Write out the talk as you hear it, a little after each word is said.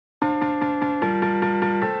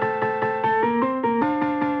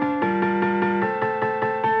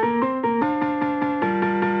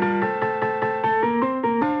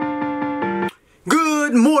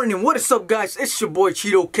And what is up, guys? It's your boy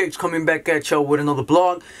Cottage coming back at y'all with another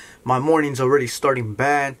vlog. My morning's already starting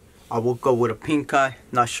bad. I woke up with a pink eye.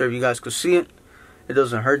 Not sure if you guys could see it. It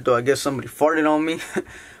doesn't hurt though. I guess somebody farted on me.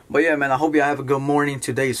 But yeah, man, I hope y'all have a good morning.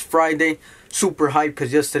 Today is Friday. Super hyped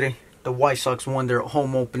because yesterday the White Sox won their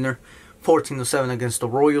home opener 14-7 against the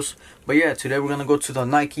Royals. But yeah, today we're gonna go to the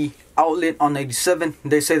Nike outlet on 87.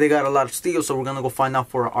 They say they got a lot of steals, so we're gonna go find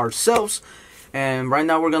out for ourselves. And right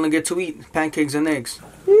now we're gonna get to eat pancakes and eggs.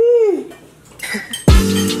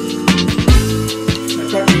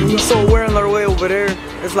 So we're on our way over there.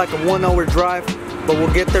 It's like a 1 hour drive, but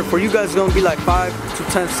we'll get there. For you guys, it's gonna be like 5 to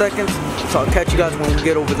 10 seconds. So I'll catch you guys when we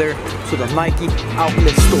get over there to the Nike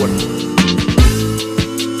outlet store.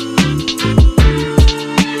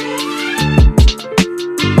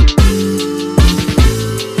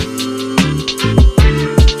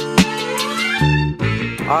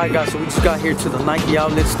 Alright guys, so we just got here to the Nike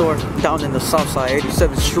outlet store down in the south side,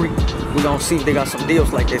 87th Street. We're gonna see if they got some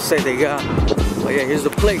deals like they say they got. But yeah, here's the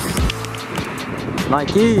place.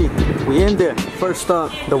 Nike, we in there. First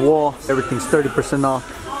stop, the wall. Everything's 30% off,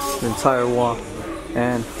 the entire wall.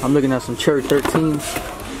 And I'm looking at some Cherry 13s.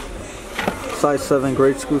 Size 7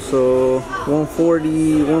 grade school, so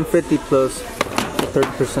 140, 150 plus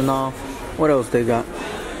 30% off. What else they got?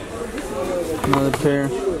 Another pair.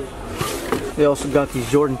 They also got these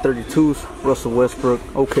Jordan 32s, Russell Westbrook,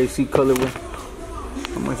 OKC colorway.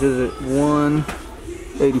 How much is it?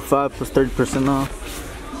 185 plus 30% off.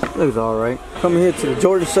 Looks alright. Coming here to the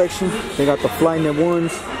Jordan section, they got the Flyknit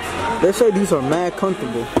ones. They say these are mad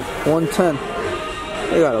comfortable. 110.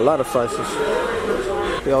 They got a lot of sizes.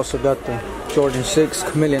 They also got the Jordan 6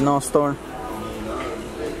 Chameleon All-Star.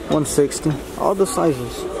 160. All the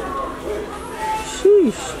sizes.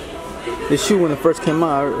 Sheesh. This shoe, when it first came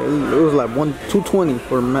out, it was like 220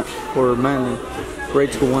 for Manly.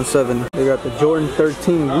 Grade school 170. They got the Jordan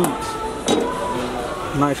 13 Wheats.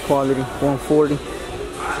 Nice quality, 140.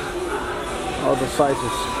 All the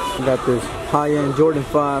sizes. We got this high-end Jordan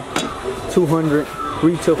 5, 200.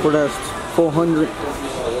 Retail for that's 400.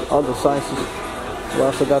 All the sizes. We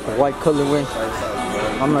also got the white colorway.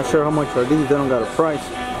 I'm not sure how much are these. They don't got a price.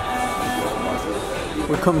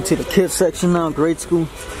 We're coming to the kids section now. Grade school.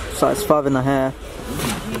 Size 5.5.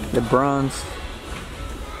 The bronze.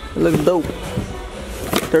 It looks dope.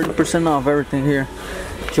 30% off everything here.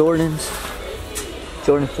 Jordans.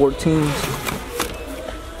 Jordan 14s.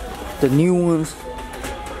 The new ones.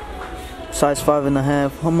 Size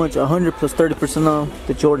 5.5. How much? 100 plus 30% off.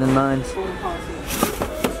 The Jordan 9s.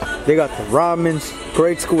 They got the Rodmans.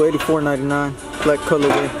 Grade school $84.99. Black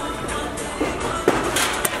colorway.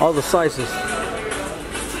 All the sizes.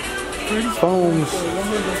 Foams,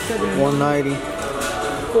 190.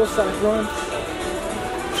 Full size run.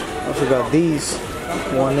 Also got these,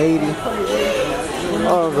 180.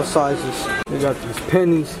 All the sizes. They got these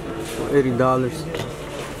pennies for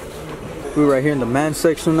 $80. We're right here in the man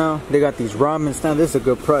section now. They got these Rodmans now. This is a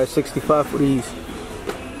good price, 65 for these.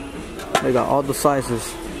 They got all the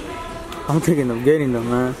sizes. I'm thinking of getting them,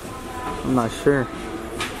 man. I'm not sure.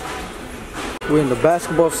 We're in the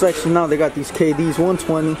basketball section now. They got these KDs,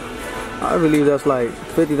 120. I believe that's like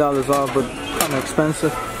 $50 off, but kind of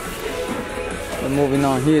expensive. And moving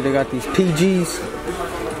on here, they got these PGs,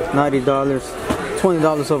 $90,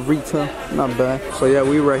 $20 off retail, not bad. So yeah,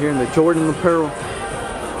 we right here in the Jordan apparel,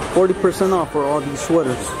 40% off for all these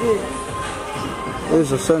sweaters.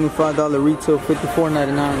 This is a $75 retail,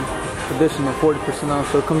 $54.99, additional 40%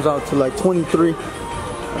 off, so it comes out to like $23. I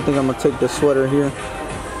think I'm gonna take this sweater here.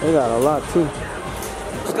 They got a lot too.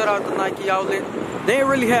 Just got out the Nike outlet. They ain't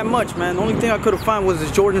really had much, man. The only thing I could have found was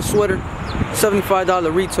this Jordan sweater.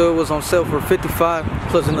 $75 retail. It was on sale for $55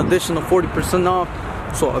 plus an additional 40% off.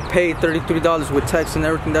 So I paid $33 with tax and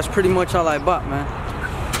everything. That's pretty much all I bought, man.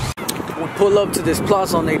 We pull up to this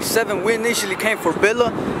plaza on 87. We initially came for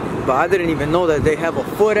Billa, but I didn't even know that they have a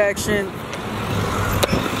foot action.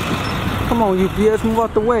 Come on, UPS, move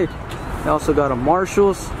out the way. They also got a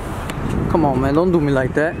Marshalls. Come on, man, don't do me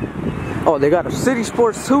like that. Oh, they got a City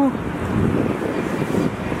Sports too.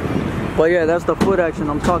 But yeah, that's the foot action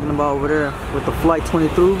I'm talking about over there with the Flight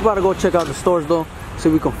 23. We're about to go check out the stores though, see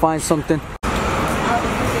if we can find something.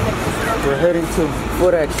 We're heading to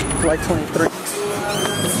foot action, Flight 23.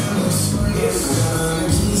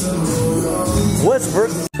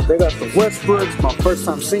 Westbrook. They got the Westbrooks. My first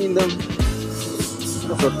time seeing them.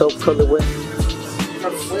 That's a dope colorway.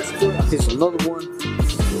 Here's another one.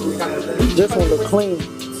 This one looks clean.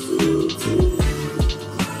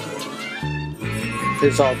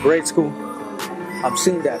 It's all grade school. I'm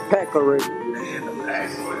seeing that pack already.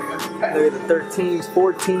 Look at the 13s,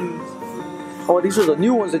 14s. Oh, these are the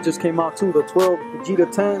new ones that just came out too. The 12 Vegeta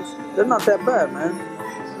 10s. They're not that bad, man.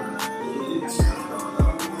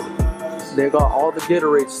 They got all the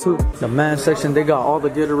Gatorades too. The man section, they got all the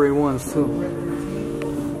Gatorade ones too.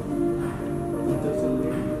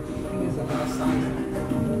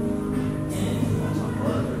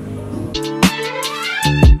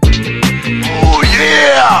 Oh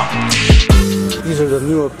yeah! These are the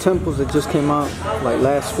new up temples that just came out like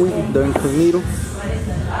last week. The Incognito.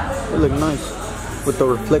 They look nice with the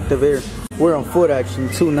reflective air. We're on foot action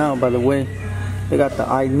too now, by the way. They got the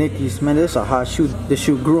eye Nickies. Man, this is a hot shoe. This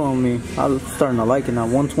shoe grew on me. I'm starting to like it now.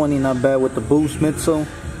 120, not bad with the boost midsole.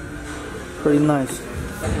 Pretty nice.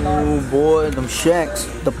 Oh boy, them Shacks,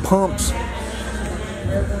 the pumps.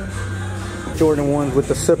 Jordan 1s with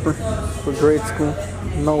the zipper for grade school.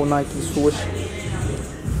 No Nike swoosh.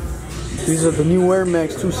 These are the new Air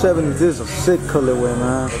Max 270s. This is a sick colorway,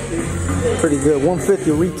 man. Pretty good.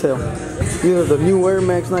 150 retail. These are the new Air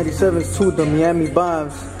Max 97s too. The Miami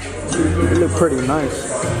Vibes. They look pretty nice.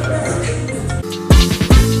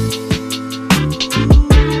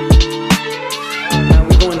 Man,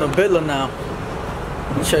 we're going to Villa now.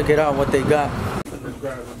 Check it out what they got.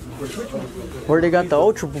 Where they got the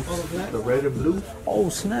Ultra Boosts? The red and blue. Oh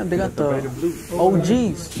snap, they got the red and blue.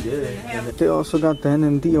 OGs. Yeah. They also got the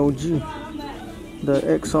NMD OG. The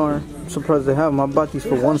XR. I'm surprised they have them. I bought these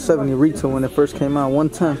for 170 retail when it first came out.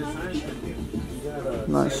 110.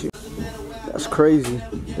 Nice shoe. That's crazy.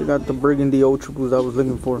 They got the Burgundy Ultra Boost I was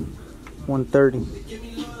looking for. 130.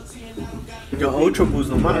 The Ultra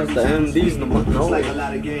Boost nomás, the MDs nomás. No. It's like a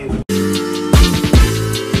lot of games.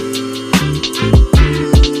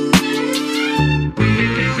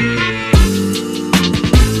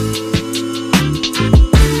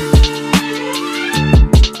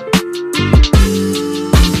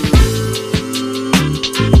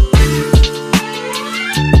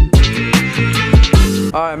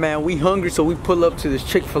 Alright man, we hungry, so we pull up to this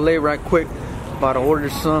Chick-fil-A right quick. About to order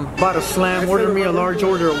some. About to slam, order me a large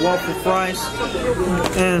order of waffle fries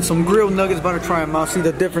and some grilled nuggets. About to try them out, see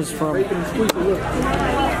the difference from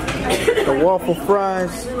the waffle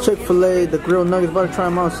fries, Chick-fil-A, the grilled nuggets. About to try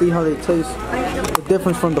them out, see how they taste. The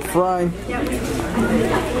difference from the fry. What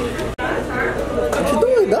you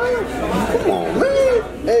doing, dog? Come on, man.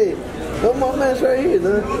 Hey, help my man's right here,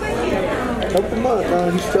 dog. Help him out,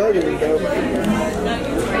 dog. He's struggling, dog.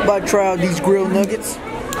 About to try out these grilled nuggets.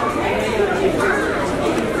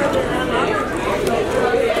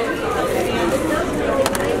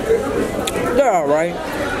 They're alright.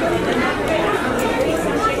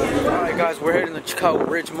 Alright guys, we're heading to Chicago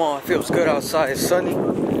Ridge Mall. It feels good outside. It's sunny.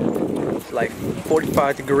 It's like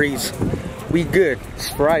 45 degrees. We good. It's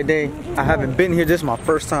Friday. I haven't been here. This is my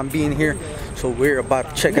first time being here. So we're about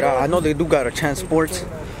to check it out. I know they do got a Chance Sports.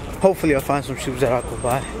 Hopefully I'll find some shoes that I could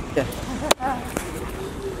buy. Yeah.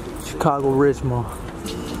 Chicago Ridge Mall.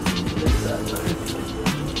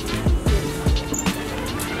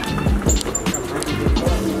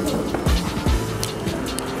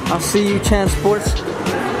 I'll see you, Chance Sports.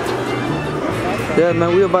 Yeah,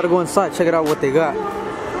 man, we about to go inside, check it out what they got.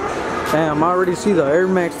 Damn, I already see the Air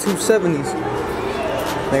Max 270s.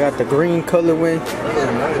 They got the green colorway.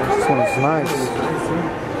 This one's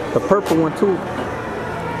nice. The purple one too.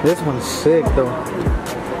 This one's sick though.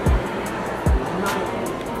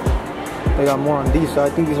 They got more on these, so I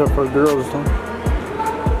think these are for girls though.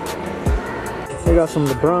 They got some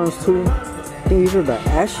LeBrons too. I think these are the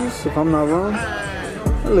Ashes, if I'm not wrong.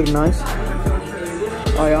 They look nice.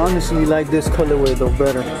 I honestly like this colorway though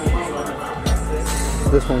better.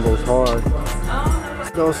 This one goes hard.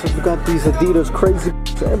 They also got these Adidas crazy.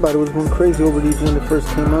 Everybody was going crazy over these when they first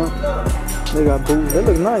came out. They got boots. They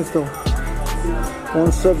look nice though.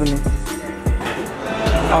 170.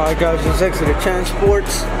 Alright guys, just exited Chance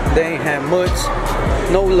Sports. They ain't had much.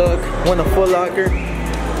 No luck. Went to Foot Locker.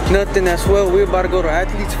 Nothing as well. We're about to go to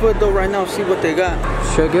Athlete's Foot though right now. See what they got.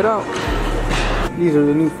 Check it out. These are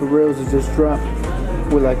the new Pharrells that just dropped.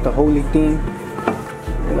 With like the holy theme.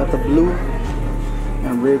 They got the blue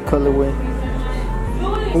and red colorway.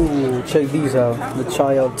 Ooh, check these out. The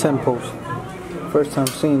Child Tempos. First time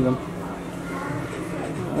seeing them.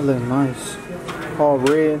 They look nice. All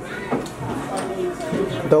red.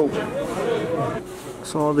 Dope.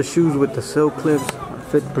 So all the shoes with the silk clips are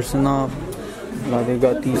 50% off. Now they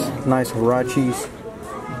got these nice Huaraches.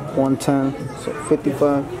 110, so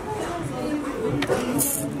 55.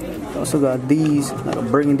 Also got these, like a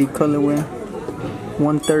burgundy colorway.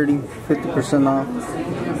 130, 50% off.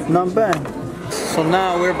 Not bad. So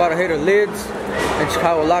now we're about to hit our lids in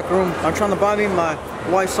Chicago locker room. I'm trying to buy me my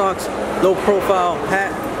White Sox low profile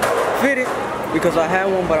hat. Fitted because I had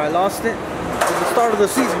one but I lost it. It's the start of the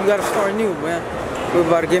season. We gotta start new, man. We're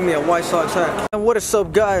about to get me a White Sox hat. And what is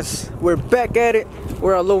up, guys? We're back at it.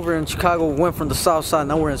 We're all over in Chicago. We went from the south side.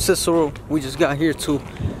 Now we're in Cicero. We just got here to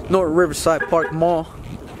North Riverside Park Mall.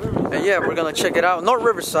 And yeah, we're gonna check it out. North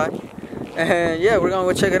Riverside. And yeah, we're gonna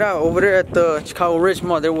go check it out. Over there at the Chicago Ridge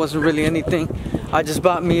Mall, there wasn't really anything. I just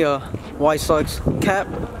bought me a White Sox cap.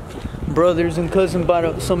 Brothers and cousin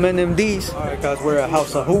bought some NMDs. Alright guys, we're at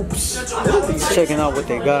House of Hoops. Checking out what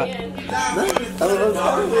they got.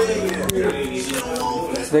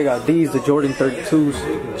 They got these, the Jordan 32s,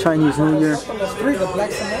 Chinese New Year.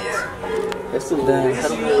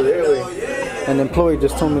 Damn. An employee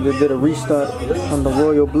just told me they did a restock on the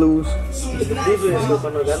Royal Blues.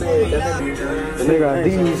 They got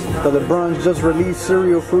these, the LeBron's just released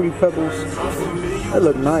cereal Fruity Pebbles. They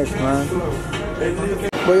look nice, man.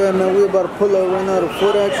 But yeah, man, we about to pull up right now to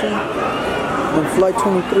foot action on Flight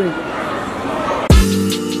 23.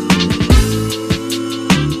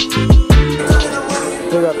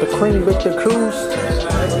 They got the Cream Victor Cruz,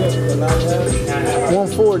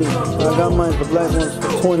 140. I got mine, the black ones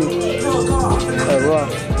for 20 at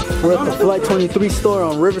Ross. We're at the Flight 23 store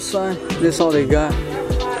on Riverside. This is all they got.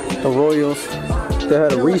 The Royals. They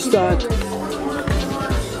had a restock.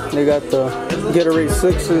 They got the Gatorade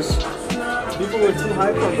 6s. People were too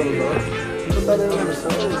hyped on them, bro. People thought they were gonna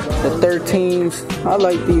sell them. The 13s. I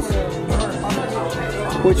like these.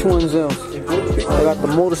 Which ones else? I got the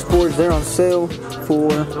Motorsports. They're on sale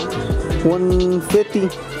for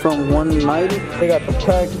 $150 from $190. They got the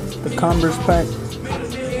pack, the Converse pack,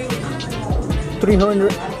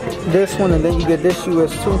 $300. This one, and then you get this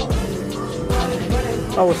US too.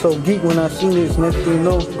 I was so geeked when I seen these. Next thing you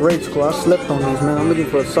know, grade school. I slept on these, man. I'm looking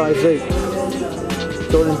for a size 8.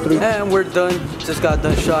 Jordan 3. And we're done. Just got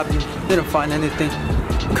done shopping. Didn't find anything.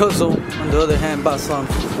 Cuzzo, on the other hand, bought some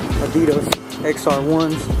Adidas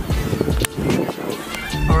XR1s.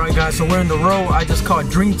 Alright guys, so we're in the row. I just called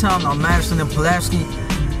Dreamtown on Madison and Pulaski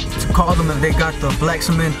to call them if they got the black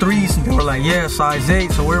cement 3s. And they were like, yeah, size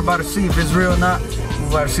 8. So we're about to see if it's real or not. We're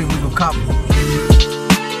about to see if we can cop them.